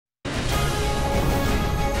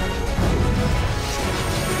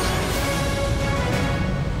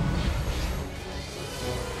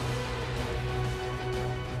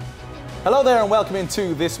Hello there and welcome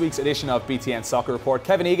into this week's edition of BTN Soccer Report.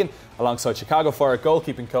 Kevin Egan alongside Chicago Fire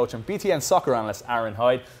goalkeeping coach and BTN Soccer analyst Aron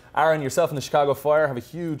Hyde. Aron, yourself and the Chicago Fire have a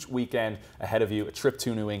huge weekend ahead of you, a trip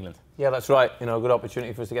to New England. Yeah, that's right. A good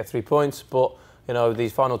opportunity for us to get 3 points, but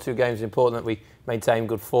these final 2 games are important that we maintain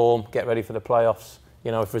good form, get ready for the playoffs.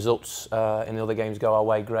 If results in the other games go our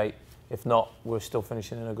way, great. If not, we're still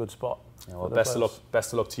finishing in a good spot. Well, best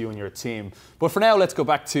of luck to you and your team. But for now, let's go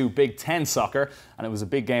back to Big Ten soccer. And it was a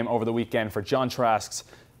big game over the weekend for John Trask's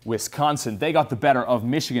Wisconsin. They got the better of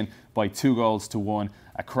Michigan by 2-1,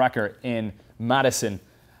 a cracker in Madison.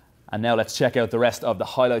 And now let's check out the rest of the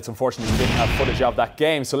highlights. Unfortunately, we didn't have footage of that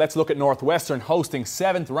game. So let's look at Northwestern hosting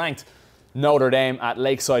 7th-ranked Notre Dame at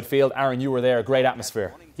Lakeside Field. Aron, you were there. Great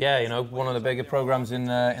atmosphere. Yeah, one of the bigger programs in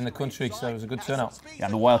the country, so it was a good turnout. Yeah,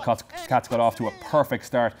 and the Wildcats got off to a perfect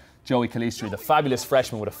start. Joey Calistri, the fabulous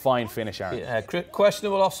freshman with a fine finish, Aron. Yeah,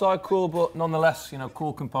 questionable offside call, but nonetheless,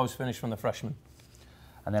 cool, composed finish from the freshman.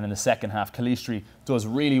 And then in the second half, Calistri does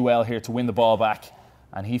really well here to win the ball back,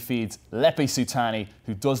 and he feeds Lepe Sutani,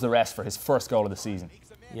 who does the rest for his first goal of the season.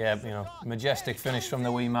 Yeah, majestic finish from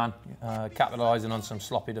the wee man, capitalising on some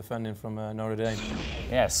sloppy defending from Notre Dame.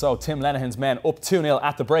 Yeah, so Tim Lenahan's men up 2-0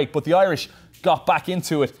 at the break, but the Irish got back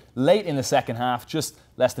into it late in the second half, just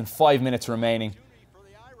less than 5 minutes remaining.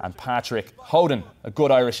 And Patrick Hoden, a good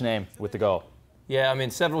Irish name, with the goal. Yeah,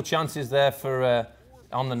 several chances there for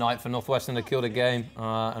on the night for Northwestern to kill the game,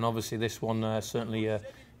 and obviously this one certainly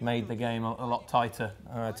made the game a lot tighter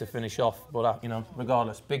to finish off. But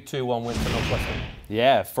regardless, big 2-1 win for Northwestern.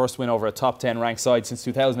 Yeah, first win over a top 10 ranked side since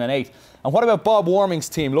 2008. And what about Bob Warming's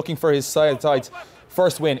team, looking for his side's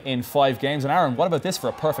first win in 5 games? And Aron, what about this for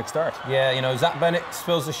a perfect start? Yeah, Zach Bennett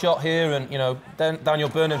spills the shot here, and Daniel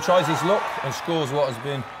Burnham tries his luck and scores what has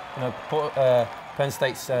been Penn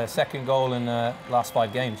State's second goal in the last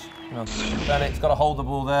 5 games. Bennett's got to hold the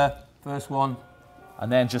ball there, first one.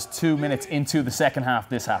 And then just 2 minutes into the second half,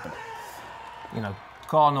 this happened.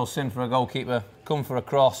 Cardinal sin for a goalkeeper, come for a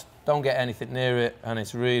cross, don't get anything near it, and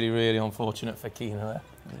it's really, really unfortunate for Keener there.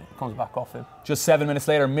 It comes back off him. Just 7 minutes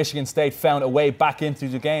later, Michigan State found a way back into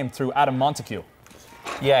the game through Adam Montague.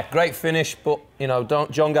 Yeah, great finish, but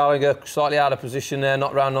John Gallagher slightly out of position there,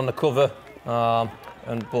 not round on the cover,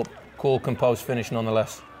 but cool, composed finish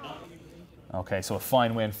nonetheless. Okay, so a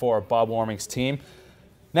fine win for Bob Warming's team.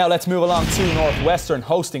 Now let's move along to Northwestern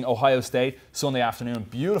hosting Ohio State Sunday afternoon.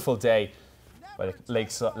 Beautiful day by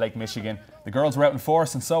Lake Michigan. The girls were out in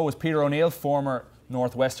force, and so was Peter O'Neill, former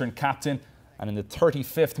Northwestern captain. And in the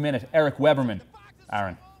 35th minute, Eric Weberman.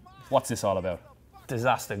 Aron, what's this all about?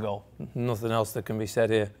 Disaster goal. Nothing else that can be said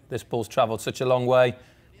here. This ball's travelled such a long way.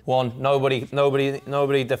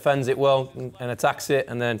 Nobody defends it well and attacks it.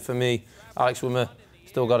 And then for me, Alex Wimmer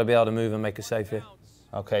still got to be able to move and make a save here.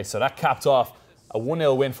 Okay, so that capped off a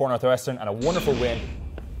 1-0 win for Northwestern and a wonderful win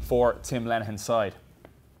for Tim Lenahan's side.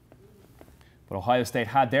 But Ohio State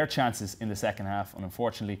had their chances in the second half, and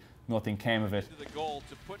unfortunately, nothing came of it.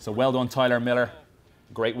 So well done, Tyler Miller.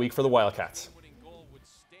 Great week for the Wildcats.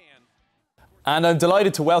 And I'm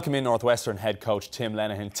delighted to welcome in Northwestern head coach Tim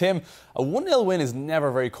Lenahan. Tim, a 1-0 win is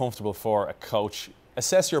never very comfortable for a coach.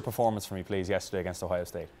 Assess your performance for me, please, yesterday against Ohio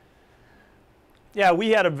State. Yeah, we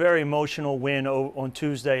had a very emotional win on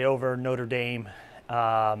Tuesday over Notre Dame.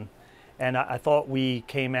 And I thought we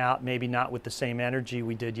came out maybe not with the same energy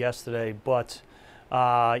we did yesterday, but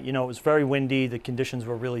it was very windy. The conditions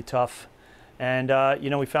were really tough. And,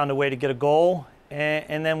 we found a way to get a goal,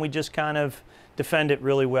 and then we just kind of defended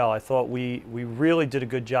really well. I thought we really did a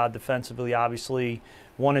good job defensively. Obviously,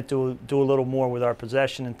 wanted to do a little more with our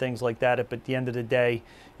possession and things like that. But at the end of the day,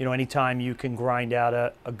 anytime you can grind out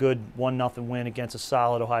a good 1-0 win against a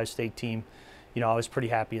solid Ohio State team, I was pretty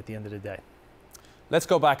happy at the end of the day. Let's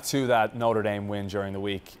go back to that Notre Dame win during the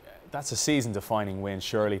week. That's a season-defining win,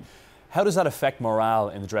 surely. How does that affect morale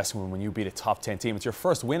in the dressing room when you beat a top 10 team? It's your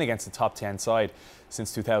first win against a top 10 side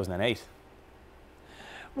since 2008.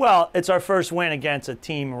 Well, it's our first win against a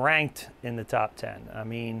team ranked in the top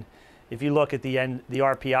 10. If you look at the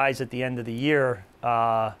RPIs at the end of the year,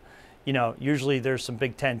 usually there's some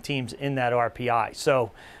Big Ten teams in that RPI.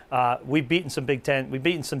 So we've beaten some Big Ten. We've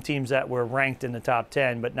beaten some teams that were ranked in the top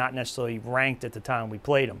 10, but not necessarily ranked at the time we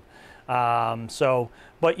played them.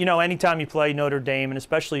 But anytime you play Notre Dame, and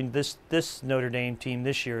especially this Notre Dame team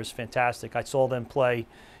this year is fantastic. I saw them play,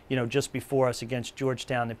 just before us against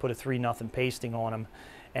Georgetown. They put a 3-0 pasting on them,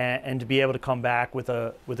 and to be able to come back with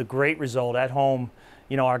a great result at home.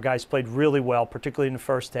 Our guys played really well, particularly in the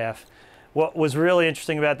first half. What was really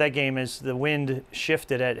interesting about that game is the wind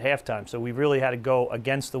shifted at halftime, so we really had to go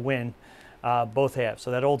against the wind both halves.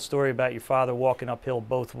 So that old story about your father walking uphill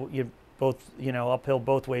both both, you know, uphill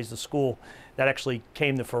both ways to school, that actually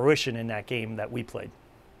came to fruition in that game that we played.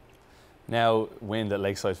 Now, wind at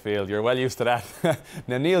Lakeside Field, you're well used to that.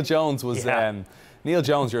 Now, Neil Jones was, Neil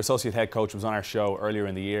Jones, your associate head coach, was on our show earlier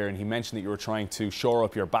in the year, and he mentioned that you were trying to shore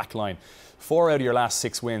up your back line. 4 out of your last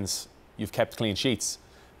 6 wins, you've kept clean sheets.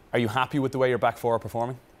 Are you happy with the way your back four are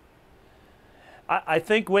performing? I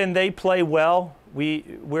think when they play well,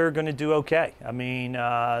 we're going to do okay. I mean,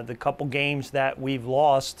 the couple games that we've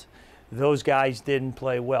lost, those guys didn't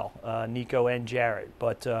play well, Nico and Jared.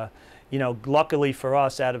 But, you know, luckily for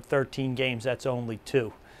us, out of 13 games, that's only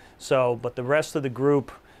 2. So, but the rest of the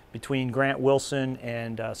group, between Grant Wilson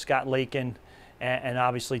and Scott Lakin, and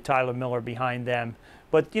obviously Tyler Miller behind them.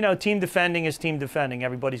 But, you know, team defending is team defending.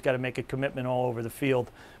 Everybody's got to make a commitment all over the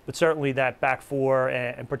field. But certainly that back four,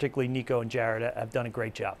 and particularly Nico and Jared, have done a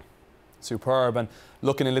great job. Superb. And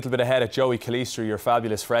looking a little bit ahead at Joey Calistri, your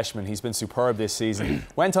fabulous freshman, he's been superb this season.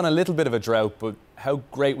 Went on a little bit of a drought, but how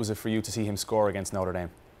great was it for you to see him score against Notre Dame?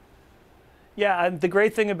 Yeah, the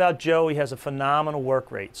great thing about Joe, he has a phenomenal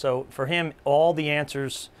work rate. So for him, all the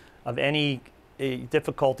answers of any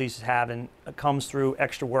difficulties he's having comes through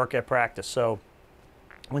extra work at practice. So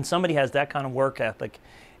when somebody has that kind of work ethic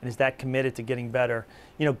and is that committed to getting better,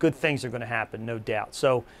 you know, good things are going to happen, no doubt.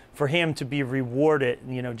 So for him to be rewarded,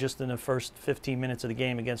 you know, just in the first 15 minutes of the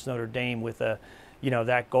game against Notre Dame with a, you know,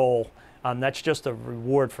 that goal, that's just a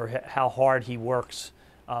reward for how hard he works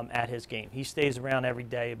at his game. He stays around every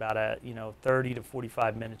day about 30 to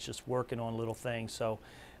 45 minutes just working on little things. So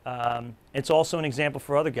it's also an example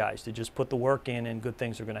for other guys to just put the work in and good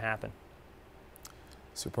things are going to happen.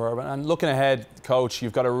 Superb. And looking ahead, Coach,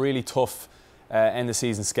 you've got a really tough end of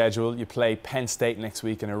season schedule. You play Penn State next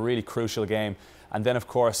week in a really crucial game. And then, of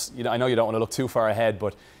course, I know you don't want to look too far ahead,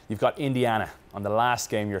 but you've got Indiana on the last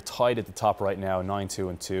game. You're tied at the top right now,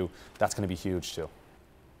 9-2-2. That's going to be huge too.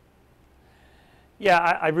 Yeah,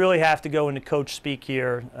 I really have to go into coach speak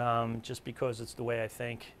here just because it's the way I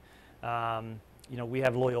think. You know, we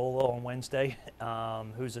have Loyola on Wednesday,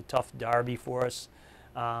 who's a tough derby for us.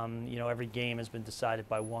 You know, every game has been decided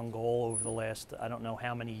by 1 goal over the last, I don't know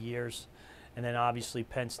how many years. And then obviously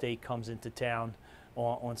Penn State comes into town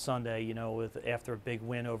on Sunday, you know, after a big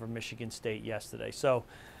win over Michigan State yesterday. So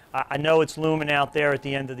I know it's looming out there at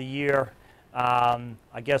the end of the year.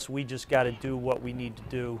 I guess we just got to do what we need to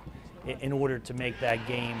do in order to make that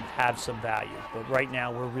game have some value. But right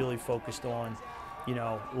now we're really focused on, you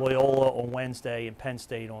know, Loyola on Wednesday and Penn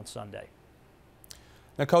State on Sunday.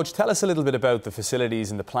 Now, Coach, tell us a little bit about the facilities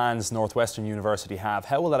and the plans Northwestern University have.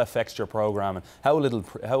 How will that affect your program, and how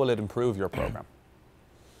will it improve your program?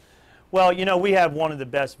 Well, you know, we have one of the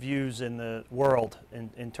best views in the world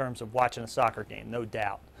in terms of watching a soccer game, no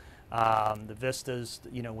doubt. The vistas,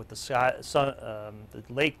 you know, with the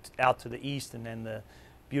lake out to the east and then the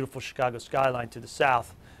beautiful Chicago skyline to the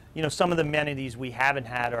south. You know, some of the amenities we haven't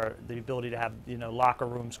had are the ability to have, you know, locker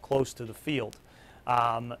rooms close to the field.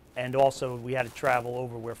 And also we had to travel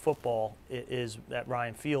over where football is at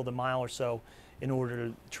Ryan Field, a mile or so, in order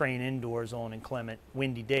to train indoors on inclement,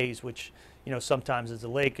 windy days, which, you know, sometimes as a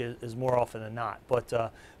lake is more often than not. But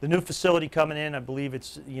the new facility coming in, I believe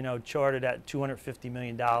it's, you know, charted at $250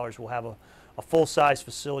 million. We'll have a full-size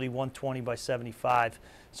facility, 120 by 75,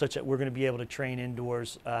 such that we're going to be able to train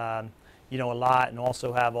indoors, you know, a lot, and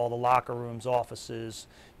also have all the locker rooms, offices,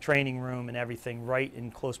 training room, and everything right in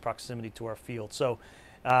close proximity to our field. So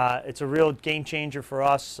it's a real game changer for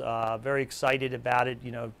us. Very excited about it.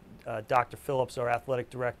 You know, Dr. Phillips, our athletic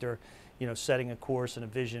director, you know, setting a course and a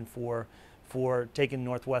vision for taking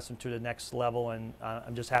Northwestern to the next level, and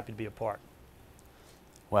I'm just happy to be a part.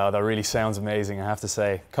 Wow, that really sounds amazing, I have to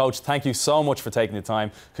say. Coach, thank you so much for taking the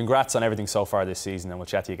time. Congrats on everything so far this season, and we'll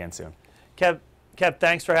chat to you again soon. Kev,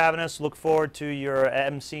 thanks for having us. Look forward to your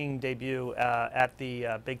emceeing debut at the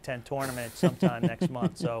Big Ten tournament sometime next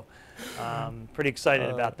month. So pretty excited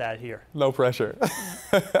about that here. No pressure.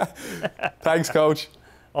 Thanks, Coach.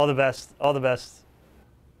 All the best. All the best.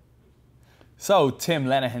 So, Tim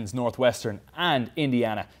Lenahan's Northwestern and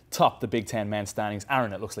Indiana top the Big Ten men's standings.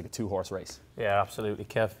 Aaron, it looks like a 2-horse race. Yeah, absolutely,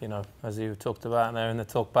 Kev. You know, as you talked about there in the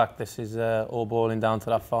talk back, this is all boiling down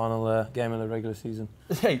to that final game of the regular season.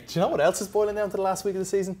 Hey, do you know what else is boiling down to the last week of the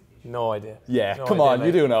season? No idea. Yeah, no come idea, on, mate.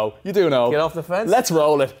 you do know. You do know. Get off the fence. Let's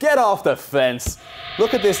roll it. Get off the fence.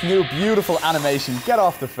 Look at this new beautiful animation. Get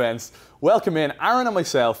off the fence. Welcome in Aaron and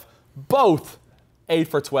myself, both 8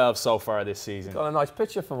 for 12 so far this season. Got a nice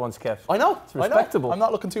picture for once, Kev. I know. It's respectable. I know. I'm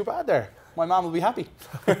not looking too bad there. My mum will be happy.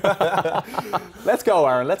 Let's go,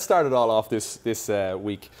 Aaron. Let's start it all off this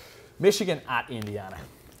week. Michigan at Indiana.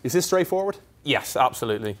 Is this straightforward? Yes,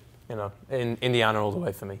 absolutely. You know, in Indiana all the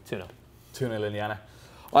way for me. 2-0. 2-0 Indiana.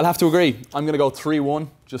 I'll have to agree. I'm going to go 3-1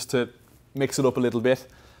 just to mix it up a little bit.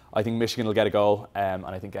 I think Michigan will get a goal, and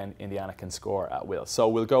I think Indiana can score at will. So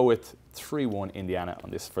we'll go with 3-1 Indiana on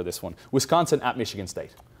this for this one. Wisconsin at Michigan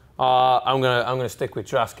State. I'm gonna stick with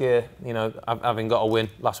Trask here. You know, having got a win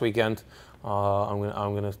last weekend, I'm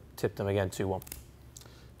gonna tip them again 2-1.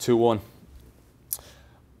 2-1.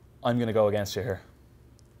 I'm going to go against you here.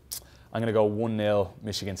 I'm going to go 1-0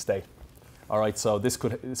 Michigan State. All right, so this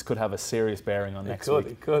could have a serious bearing on next week.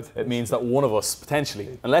 It could. It means that one of us,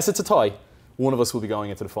 potentially, unless it's a tie, one of us will be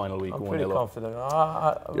going into the final week 1-0 up. I'm pretty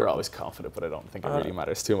confident. You're always confident, but I don't think it really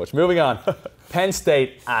matters too much. Moving on. Penn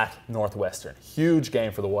State at Northwestern. Huge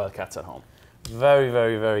game for the Wildcats at home. Very,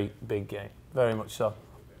 very, very big game. Very much so.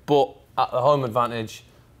 But at the home advantage,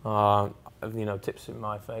 you know, tips in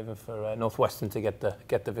my favour for Northwestern to get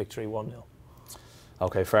the victory 1-0.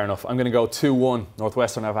 Okay, fair enough. I'm going to go 2-1.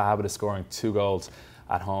 Northwestern have a habit of scoring 2 goals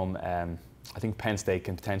at home. I think Penn State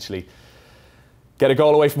can potentially get a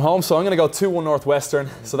goal away from home, so I'm going to go 2-1 Northwestern.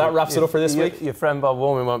 So that wraps it up for this week. Your friend Bob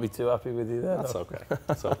Warman won't be too happy with you there. That's okay.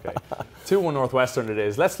 That's okay. 2-1 Northwestern it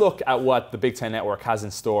is. Let's look at what the Big Ten Network has in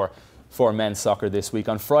store for men's soccer this week.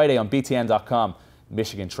 On Friday on BTN.com,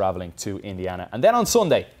 Michigan travelling to Indiana. And then on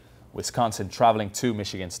Sunday, Wisconsin travelling to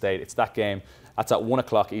Michigan State. It's that game. That's at 1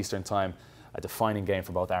 o'clock Eastern Time. A defining game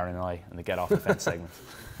for both Aaron and I in the Get Off the Fence segment.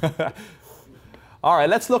 All right,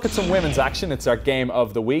 let's look at some women's action. It's our game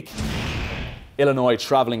of the week. Illinois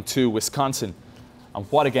travelling to Wisconsin. And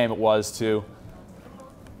what a game it was too.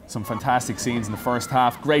 Some fantastic scenes in the first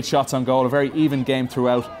half. Great shots on goal. A very even game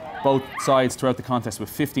throughout. Both sides throughout the contest with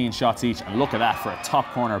 15 shots each. And look at that for a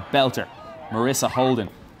top corner belter. Marissa Holden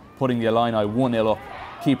putting the Illini 1-0 up.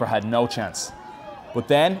 Keeper had no chance. But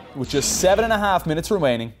then, with just 7.5 minutes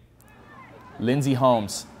remaining, Lindsay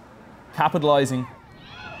Holmes capitalising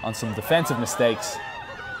on some defensive mistakes,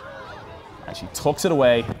 and she tucks it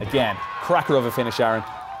away again. Cracker of a finish, Aaron.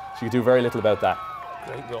 She could do very little about that.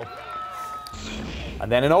 Great goal.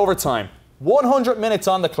 And then in overtime, 100 minutes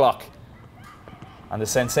on the clock, and the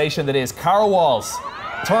sensation that is Cara Walls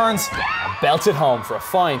turns and belts it home for a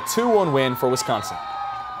fine 2-1 win for Wisconsin.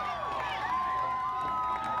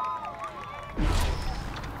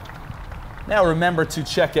 Now remember to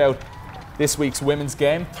check out this week's women's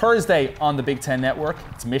game. Thursday on the Big Ten Network,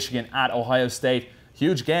 it's Michigan at Ohio State.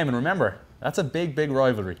 Huge game, and remember, that's a big, big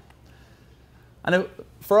rivalry. And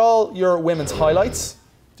for all your women's highlights,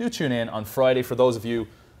 do tune in on Friday for those of you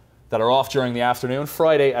that are off during the afternoon.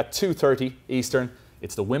 Friday at 2:30 Eastern,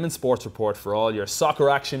 it's the Women's Sports Report for all your soccer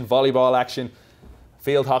action, volleyball action,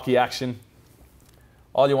 field hockey action.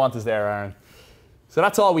 All you want is there, Aaron. So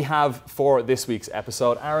that's all we have for this week's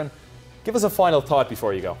episode. Aaron, give us a final thought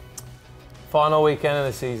before you go. Final weekend of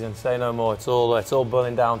the season, say no more. It's all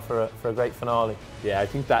burning down for a great finale. Yeah, I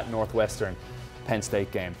think that Northwestern Penn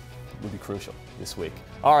State game will be crucial this week.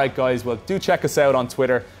 All right, guys, well, do check us out on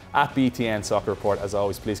Twitter at BTN Soccer Report. As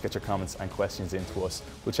always, please get your comments and questions into us.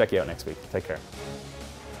 We'll check you out next week. Take care.